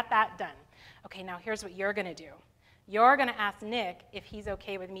got that done. Okay, now here's what you're gonna do. You're gonna ask Nick if he's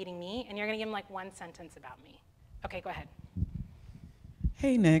okay with meeting me, and you're gonna give him like 1 sentence about me. Okay, go ahead.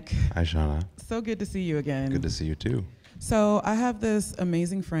 Hey, Nick. Hi, Shauna. So good to see you again. Good to see you too. So I have this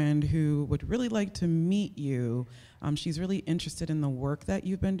amazing friend who would really like to meet you. She's really interested in the work that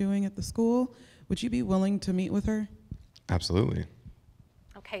you've been doing at the school. Would you be willing to meet with her? Absolutely.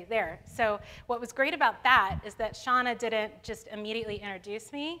 Okay, there. So what was great about that is that Shauna didn't just immediately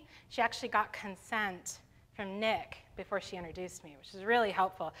introduce me. She actually got consent from Nick before she introduced me, which is really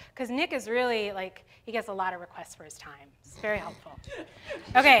helpful. Because Nick is really, like, he gets a lot of requests for his time. It's very helpful.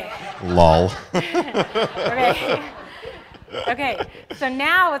 Okay. Lol. Okay. Okay, so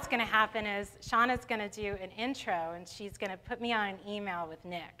now what's going to happen is Shauna's going to do an intro, and she's going to put me on an email with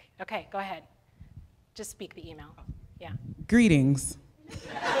Nick. Okay, go ahead. Just speak the email. Yeah. Greetings.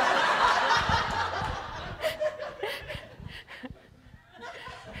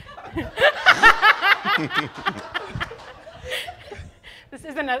 This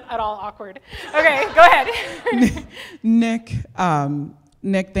isn't at all awkward. Okay, go ahead. Nick,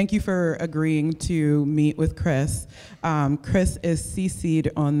 thank you for agreeing to meet with Chris. Chris is CC'd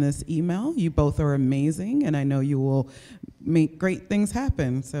on this email. You both are amazing, and I know you will make great things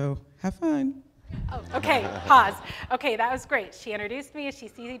happen, so have fun. Oh, okay, pause. Okay, that was great. She introduced me, she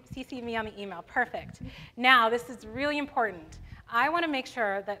CC'd me on the email. Perfect. Now, this is really important. I want to make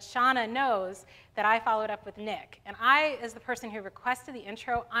sure that Shauna knows that I followed up with Nick. And I, as the person who requested the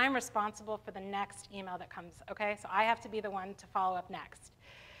intro, I'm responsible for the next email that comes, okay? So I have to be the one to follow up next.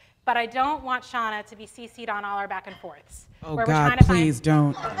 But I don't want Shauna to be CC'd on all our back and forths. Oh, God, please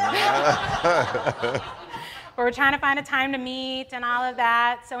don't. Where we're trying to find a time to meet and all of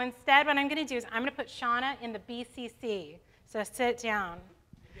that. So instead, what I'm going to do is I'm going to put Shauna in the BCC. So sit down.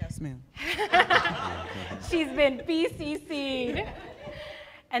 Yes, ma'am. She's been BCC'd.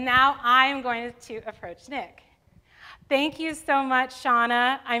 And now I'm going to approach Nick. Thank you so much,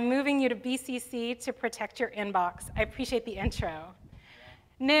 Shauna. I'm moving you to BCC to protect your inbox. I appreciate the intro.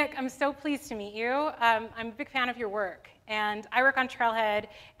 Nick, I'm so pleased to meet you. I'm a big fan of your work, and I work on Trailhead,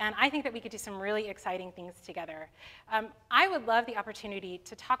 and I think that we could do some really exciting things together. I would love the opportunity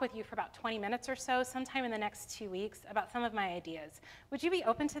to talk with you for about 20 minutes or so, sometime in the next 2 weeks, about some of my ideas. Would you be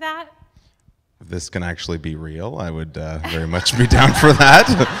open to that? If this can actually be real, I would very much be down for that.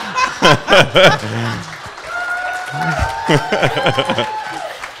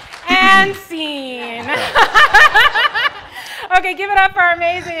 And scene. Okay, give it up for our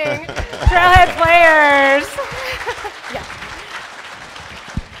amazing Trailhead players. Yeah.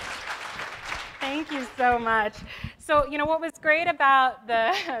 Thank you so much. So, you know, what was great about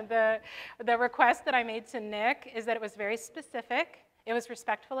the request that I made to Nick is that it was very specific. It was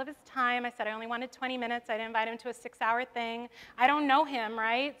respectful of his time. I said I only wanted 20 minutes. I didn't invite him to a 6-hour thing. I don't know him,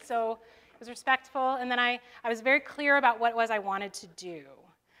 right? So it was respectful. And then I was very clear about what it was I wanted to do.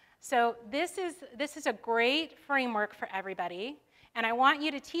 So this is a great framework for everybody, and I want you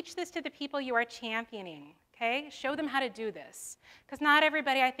to teach this to the people you are championing, okay? Show them how to do this, because not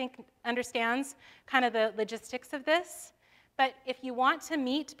everybody, I think, understands kind of the logistics of this, but if you want to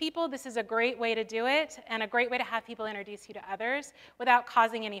meet people, this is a great way to do it, and a great way to have people introduce you to others without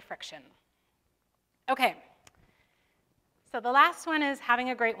causing any friction. Okay, so the last one is having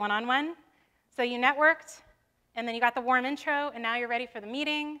a great one-on-one. So you networked, and then you got the warm intro, and now you're ready for the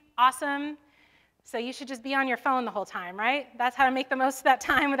meeting. Awesome. So you should just be on your phone the whole time, right? That's how to make the most of that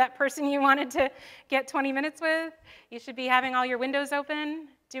time with that person you wanted to get 20 minutes with. You should be having all your windows open,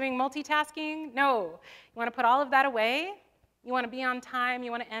 doing multitasking. No, you want to put all of that away. You want to be on time.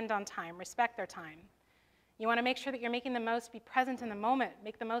 You want to end on time. Respect their time. You want to make sure that you're making the most, be present in the moment,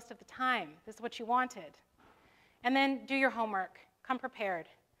 make the most of the time. This is what you wanted. And then do your homework. Come prepared.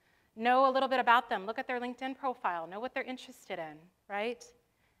 Know a little bit about them. Look at their LinkedIn profile. Know what they're interested in, right?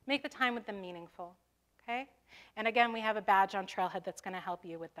 Make the time with them meaningful, okay? And again, we have a badge on Trailhead that's going to help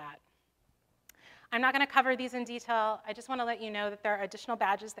you with that. I'm not going to cover these in detail. I just want to let you know that there are additional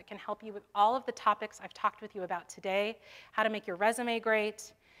badges that can help you with all of the topics I've talked with you about today. How to make your resume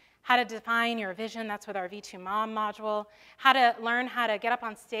great, how to define your vision, that's with our V2 Mom module, how to learn how to get up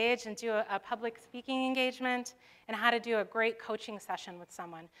on stage and do a public speaking engagement, and how to do a great coaching session with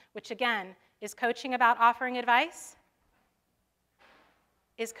someone, which again, is coaching about offering advice?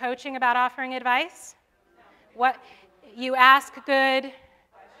 Is coaching about offering advice? What, you ask good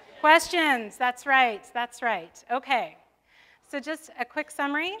questions, that's right, that's right. Okay, so just a quick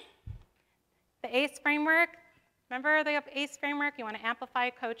summary. The ACE framework, remember the ACE framework? You want to amplify,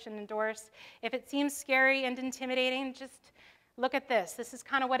 coach, and endorse. If it seems scary and intimidating, just look at this. This is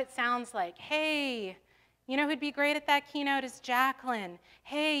kind of what it sounds like. Hey, you know who'd be great at that keynote is Jacqueline.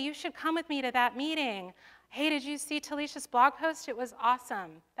 Hey, you should come with me to that meeting. Hey, did you see Talisha's blog post? It was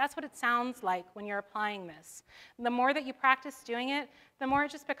awesome. That's what it sounds like when you're applying this. The more that you practice doing it, the more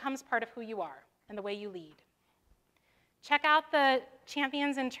it just becomes part of who you are and the way you lead. Check out the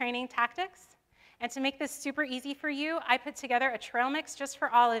Champions in Training Tactics. And to make this super easy for you, I put together a trail mix just for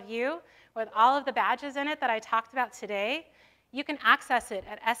all of you with all of the badges in it that I talked about today. You can access it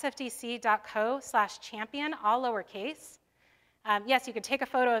at sfdc.co/champion, all lowercase. Yes, you could take a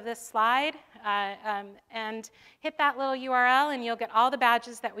photo of this slide and hit that little URL, and you'll get all the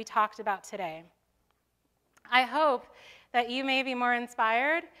badges that we talked about today. I hope that you may be more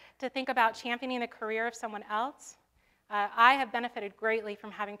inspired to think about championing the career of someone else. I have benefited greatly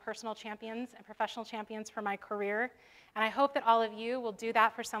from having personal champions and professional champions for my career, and I hope that all of you will do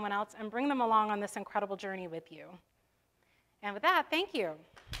that for someone else and bring them along on this incredible journey with you. And with that, thank you.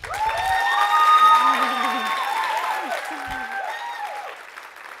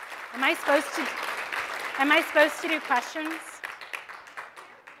 Am I supposed to do questions?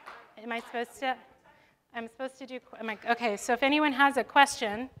 Am I supposed to? I'm supposed to do, okay, so if anyone has a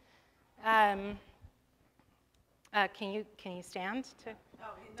question, can you stand?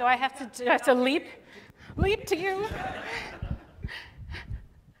 Do I have to leap to you?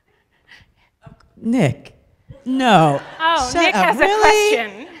 Nick, no. Oh, Shut Nick up. has Really? a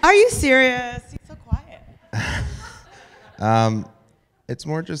question. Are you serious? He's so quiet. It's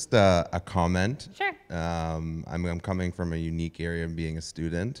more just a comment. Sure. I'm coming from a unique area of being a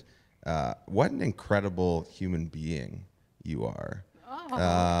student. What an incredible human being you are.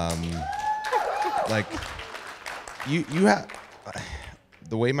 Oh. Like, you have,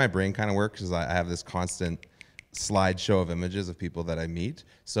 the way my brain kind of works is I have this constant slideshow of images of people that I meet.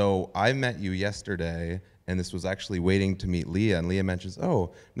 So I met you yesterday, and this was actually waiting to meet Leah, and Leah mentions,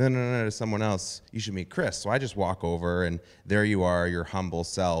 oh, no, to someone else, you should meet Chris. So I just walk over, and there you are, your humble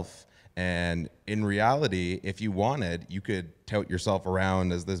self. And in reality, if you wanted, you could tout yourself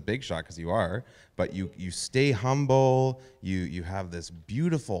around as this big shot, because you are, but you stay humble, you have this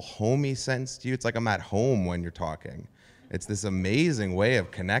beautiful homey sense to you. It's like I'm at home when you're talking. It's this amazing way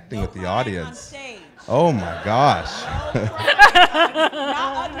of connecting with the audience. Oh my gosh.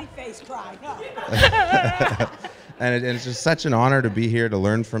 Not ugly face cry, no. And it's just such an honor to be here to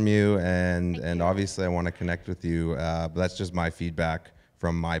learn from you, and obviously I want to connect with you, but that's just my feedback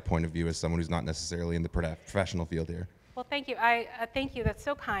from my point of view as someone who's not necessarily in the professional field here. Well, thank you. Thank you. That's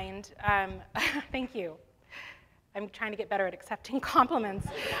so kind. Thank you. I'm trying to get better at accepting compliments.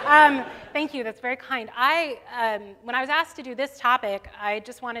 Thank you. That's very kind. When I was asked to do this topic, I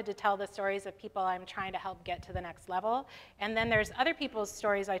just wanted to tell the stories of people I'm trying to help get to the next level. And then there's other people's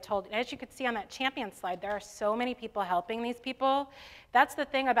stories I told. As you could see on that champion slide, there are so many people helping these people. That's the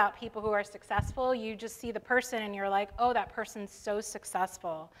thing about people who are successful. You just see the person and you're like, oh, that person's so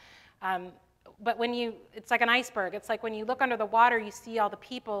successful. But when it's like an iceberg. It's like when you look under the water, you see all the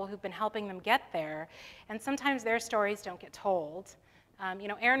people who've been helping them get there. And sometimes their stories don't get told. You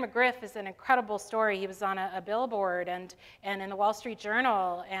know, Aaron McGriff is an incredible story. He was on a billboard and in the Wall Street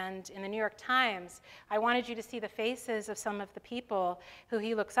Journal and in the New York Times. I wanted you to see the faces of some of the people who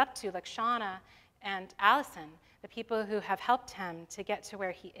he looks up to, like Shauna and Allison, the people who have helped him to get to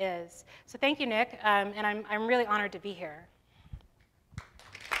where he is. So thank you, Nick, and I'm really honored to be here.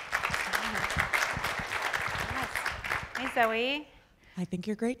 Hey, Zoe. I think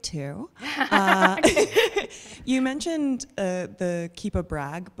you're great too. You mentioned the Keep a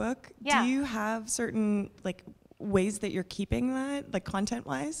Brag book. Yeah. Do you have certain ways that you're keeping that, like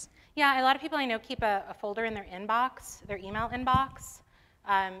content-wise? Yeah, a lot of people I know keep a folder in their inbox, their email inbox,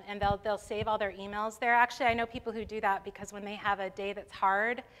 and they'll save all their emails there. Actually, I know people who do that because when they have a day that's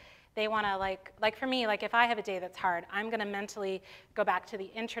hard, they want to, like for me, like if I have a day that's hard, I'm going to mentally go back to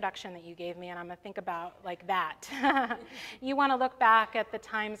the introduction that you gave me, and I'm going to think about like that. You want to look back at the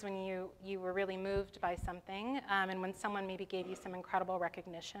times when you were really moved by something, and when someone maybe gave you some incredible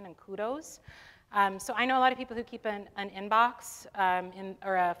recognition and kudos. So I know a lot of people who keep an inbox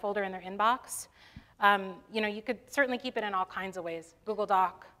or a folder in their inbox. You know, you could certainly keep it in all kinds of ways. Google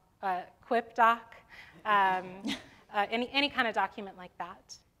Doc, Quip Doc, any kind of document like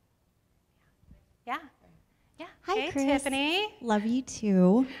that. Yeah. Yeah. Hi, hey, Chris. Tiffany. Love you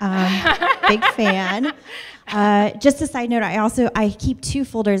too. Big fan. Just a side note, I keep 2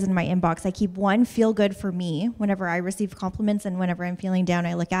 folders in my inbox. I keep one feel good for me whenever I receive compliments, and whenever I'm feeling down,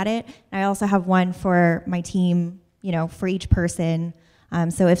 I look at it. And I also have one for my team, you know, for each person.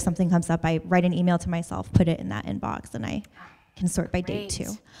 So if something comes up, I write an email to myself, put it in that inbox, and I can sort by date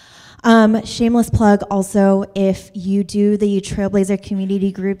too. Shameless plug also, if you do the Trailblazer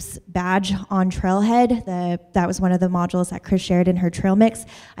Community Groups badge on Trailhead, that was one of the modules that Chris shared in her Trail Mix.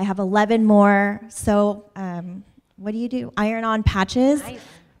 I have 11 more, so what do? Iron-on patches. Nice.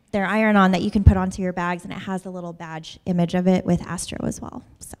 They're iron-on that you can put onto your bags, and it has a little badge image of it with Astro as well.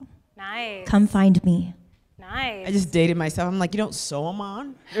 So Nice. come find me. Nice. I just dated myself. I'm like, you don't sew them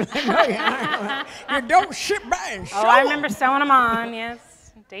on? You're like, no, you don't ship by and sew Oh, I remember sewing them on,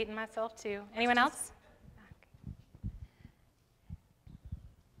 yes. Dating myself too. Anyone else?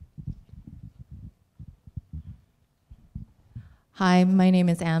 Hi, my name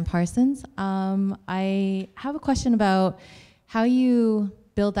is Ann Parsons. I have a question about how you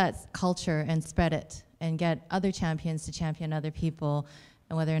build that culture and spread it and get other champions to champion other people,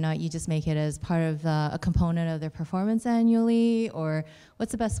 and whether or not you just make it as part of a component of their performance annually, or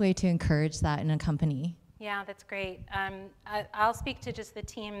what's the best way to encourage that in a company? Yeah, that's great. I'll speak to just the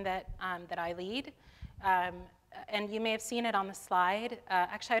team that I lead. And you may have seen it on the slide.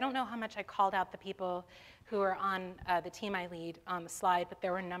 Actually, I don't know how much I called out the people who are on the team I lead on the slide, but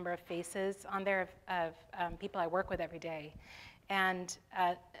there were a number of faces on there of people I work with every day. And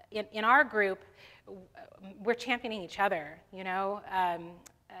in our group, we're championing each other, you know.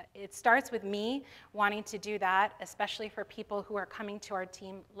 It starts with me wanting to do that, especially for people who are coming to our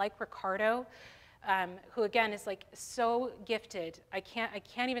team, like Ricardo, who again is like so gifted. I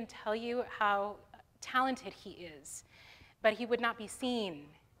can't even tell you how talented he is, but he would not be seen,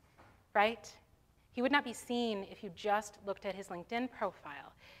 right? He would not be seen if you just looked at his LinkedIn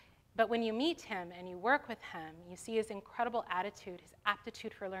profile. But when you meet him and you work with him, you see his incredible attitude, his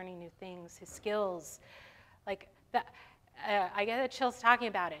aptitude for learning new things, his skills. Like that, I get the chills talking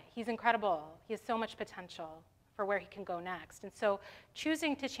about it. He's incredible. He has so much potential for where he can go next. And so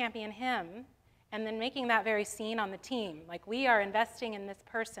choosing to champion him and then making that very seen on the team, like we are investing in this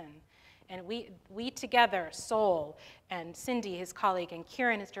person, And we together, Sol and Cindy, his colleague, and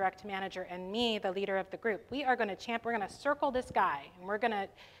Kieran, his direct manager, and me, the leader of the group, we're going to circle this guy, and we're going to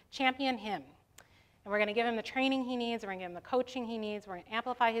champion him. And we're going to give him the training he needs, we're going to give him the coaching he needs, we're going to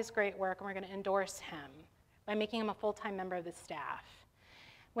amplify his great work, and we're going to endorse him by making him a full-time member of the staff.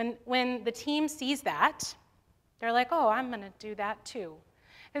 When the team sees that, they're like, oh, I'm going to do that too.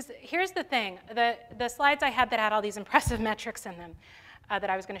 Because here's the thing, the slides I had that had all these impressive metrics in them that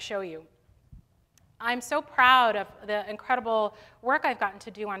I was going to show you. I'm so proud of the incredible work I've gotten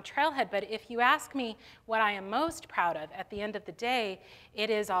to do on Trailhead, but if you ask me what I am most proud of at the end of the day, it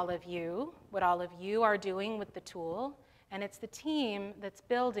is all of you, what all of you are doing with the tool, and it's the team that's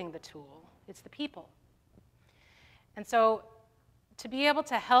building the tool. It's the people. And so to be able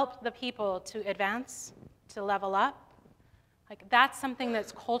to help the people to advance, to level up, like that's something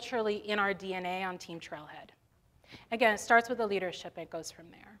that's culturally in our DNA on Team Trailhead. Again, it starts with the leadership, it goes from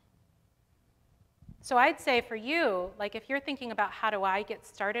there. So I'd say for you, like if you're thinking about how do I get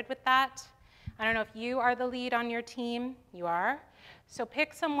started with that, I don't know if you are the lead on your team, you are. So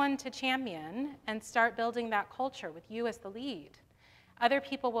pick someone to champion and start building that culture with you as the lead. Other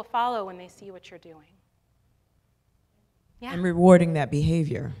people will follow when they see what you're doing. Yeah. And rewarding that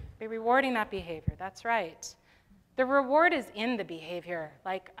behavior. Be rewarding that behavior, that's right. The reward is in the behavior.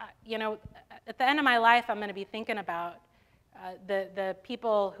 Like, you know, at the end of my life, I'm going to be thinking about the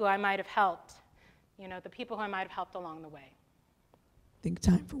people who I might have helped. You know, the people who I might have helped along the way. I think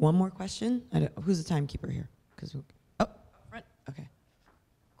time for one more question. Who's the timekeeper here? Oh, front. Okay.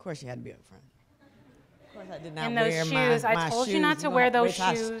 Of course you had to be up front. Of course I did not wear those shoes. my I told shoes. you not to wear those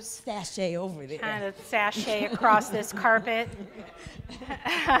shoes. Sashay over there. Kind of sashay across this carpet.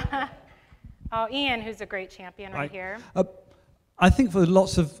 Oh, Ian, who's a great champion right here. I think for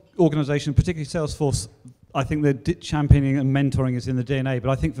lots of organizations, particularly Salesforce, I think that championing and mentoring is in the DNA, but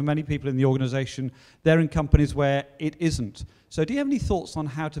I think for many people in the organization, they're in companies where it isn't. So do you have any thoughts on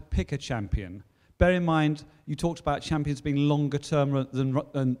how to pick a champion? Bear in mind, you talked about champions being longer term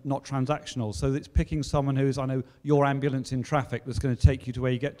than not transactional, so it's picking someone who's, I know, your ambulance in traffic that's going to take you to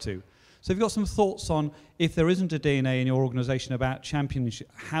where you get to. So have you got some thoughts on, if there isn't a DNA in your organization about championship,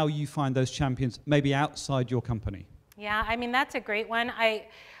 how you find those champions maybe outside your company? Yeah, I mean, that's a great one.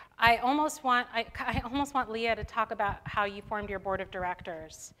 I almost want Leah to talk about how you formed your board of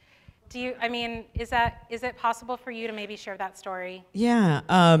directors. I mean, is it possible for you to maybe share that story? Yeah.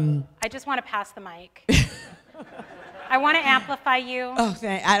 I just want to pass the mic. I want to amplify you. Oh,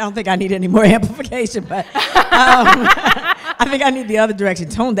 I don't think I need any more amplification, but I think I need the other direction.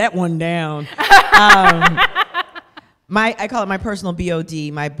 Tone that one down. I call it my personal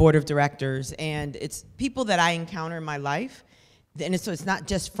BOD, my board of directors, and it's people that I encounter in my life. And so it's not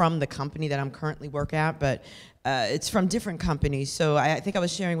just from the company that I'm currently work at, but it's from different companies. So I think I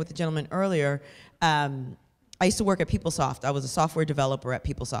was sharing with the gentleman earlier, I used to work at PeopleSoft. I was a software developer at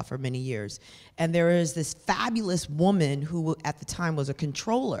PeopleSoft for many years. And there is this fabulous woman who at the time was a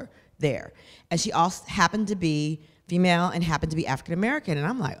controller there. And she also happened to be female and happened to be African American. And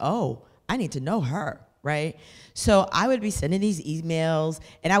I'm like, oh, I need to know her, right? So I would be sending these emails,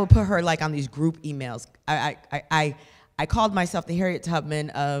 and I would put her like on these group emails. I called myself the Harriet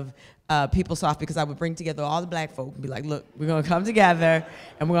Tubman of PeopleSoft because I would bring together all the black folk and be like, look, we're going to come together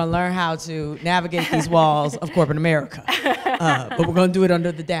and we're going to learn how to navigate these walls of corporate America. But we're going to do it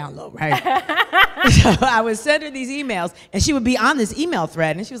under the down low, right? So I would send her these emails, and she would be on this email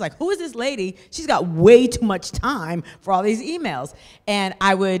thread, and she was like, who is this lady? She's got way too much time for all these emails. And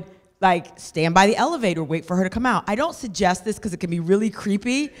I would like stand by the elevator, wait for her to come out. I don't suggest this because it can be really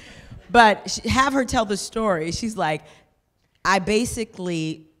creepy, but have her tell the story. She's like, I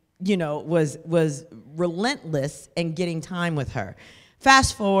basically, you know, was relentless in getting time with her.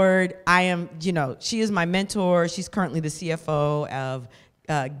 Fast forward, I am, you know, she is my mentor. She's currently the CFO of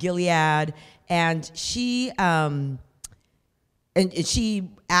Gilead, and she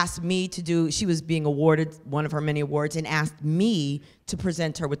asked me to do, she was being awarded one of her many awards and asked me to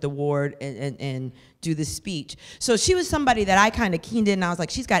present her with the award and do the speech. So she was somebody that I kind of keened in, and I was like,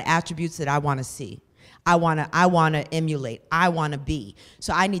 she's got attributes that I want to see. I want to emulate. I want to be.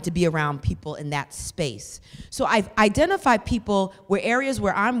 So I need to be around people in that space. So I've identified people where areas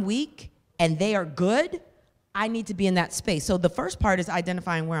where I'm weak and they are good, I need to be in that space. So the first part is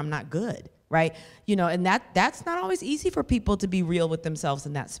identifying where I'm not good, right? You know, and that's not always easy for people to be real with themselves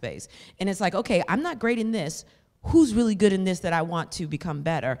in that space. And it's like, okay, I'm not great in this. Who's really good in this that I want to become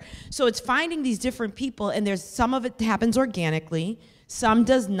better? So it's finding these different people, and there's some of it happens organically, some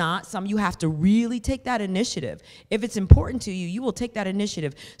does not, some you have to really take that initiative. If it's important to you, you will take that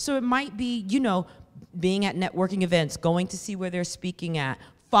initiative. So it might be, you know, being at networking events, going to see where they're speaking at,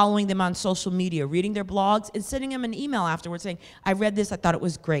 following them on social media, reading their blogs, and sending them an email afterwards saying, I read this, I thought it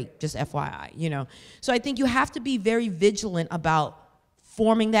was great, just FYI, you know. So I think you have to be very vigilant about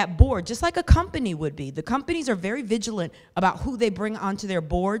forming that board, just like a company would be. The companies are very vigilant about who they bring onto their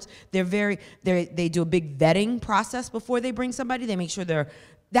boards. They do a big vetting process before they bring somebody. They make sure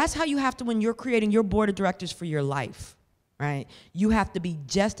that's how you have to, when you're creating your board of directors for your life, right? You have to be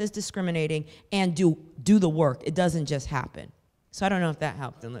just as discriminating and do the work. It doesn't just happen. So I don't know if that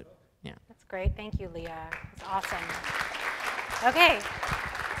helped. And look, yeah. That's great. Thank you, Leah. That's awesome. Okay.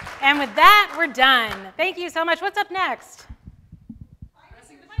 And with that, we're done. Thank you so much. What's up next?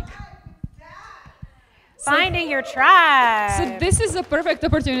 Finding your tribe. So this is a perfect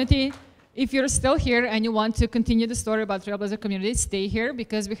opportunity. If you're still here and you want to continue the story about Trailblazer community, stay here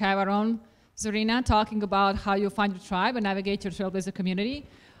because we have our own Zarina talking about how you find your tribe and navigate your Trailblazer community.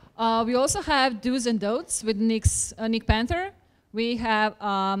 We also have do's and don'ts with Nick Panther. We have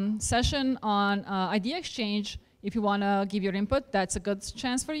session on idea exchange. If you want to give your input, that's a good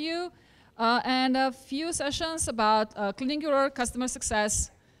chance for you. And a few sessions about cleaning your customer success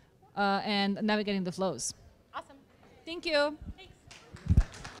and navigating the flows. Awesome. Thank you. Thanks.